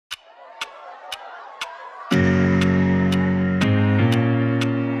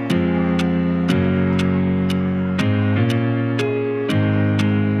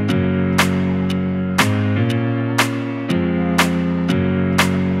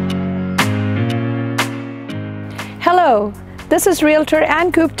Hello, this is Realtor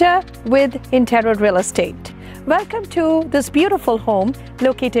Ann Gupta with Interior Real Estate. Welcome to this beautiful home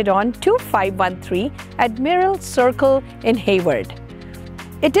located on 2513 Admiral Circle in Hayward.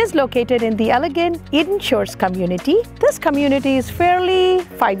 It is located in the elegant Eden Shores community. This community is fairly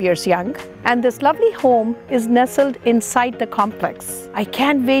 5 years young, and this lovely home is nestled inside the complex. I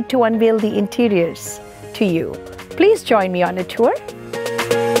can't wait to unveil the interiors to you. Please join me on a tour.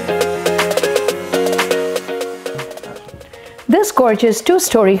 This gorgeous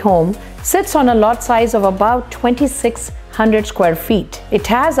two-story home sits on a lot size of about 2,600 square feet. It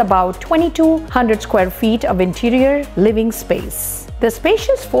has about 2,200 square feet of interior living space. The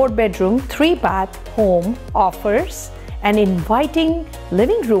spacious 4-bedroom, 3-bath home offers an inviting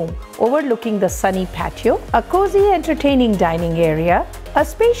living room overlooking the sunny patio, a cozy entertaining dining area, a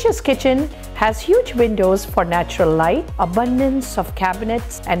spacious kitchen has huge windows for natural light, abundance of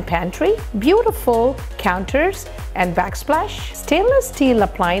cabinets and pantry, beautiful counters and backsplash, stainless steel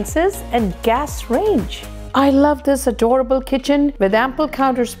appliances and gas range. I love this adorable kitchen with ample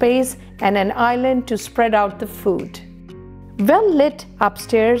counter space and an island to spread out the food. Well-lit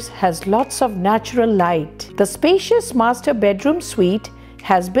upstairs has lots of natural light. The spacious master bedroom suite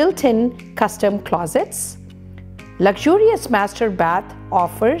has built-in custom closets. Luxurious master bath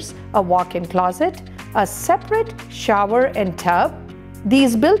offers a walk-in closet, a separate shower and tub.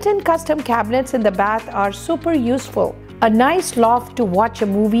 These built-in custom cabinets in the bath are super useful. A nice loft to watch a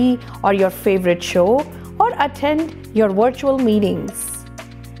movie or your favorite show or attend your virtual meetings.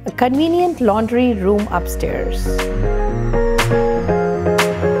 A convenient laundry room upstairs.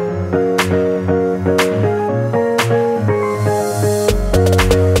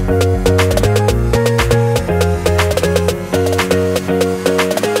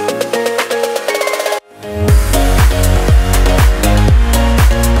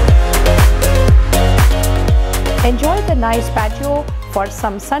 Enjoy the nice patio for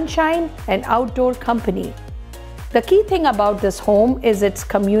some sunshine and outdoor company. The key thing about this home is its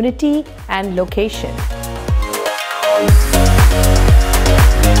community and location.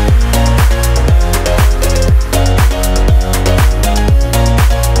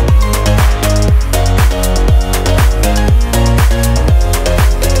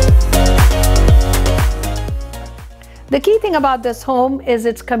 The key thing about this home is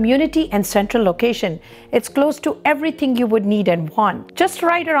its community and central location. It's close to everything you would need and want. Just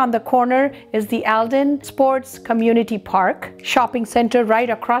right around the corner is the Alden Sports Community Park, shopping center right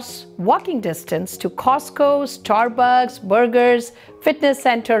across walking distance to Costco, Starbucks, burgers, fitness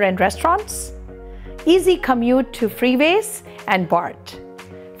center and restaurants. Easy commute to freeways and BART.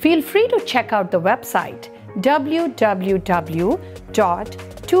 Feel free to check out the website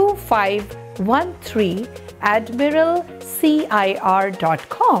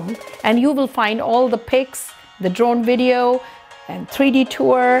www.2513admiralcir.com and you will find all the pics, the drone video and 3D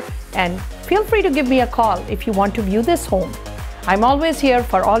tour, and feel free to give me a call if you want to view this home. I'm always here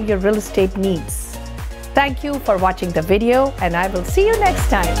for all your real estate needs. Thank you for watching the video and I will see you next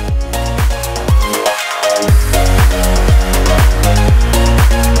time.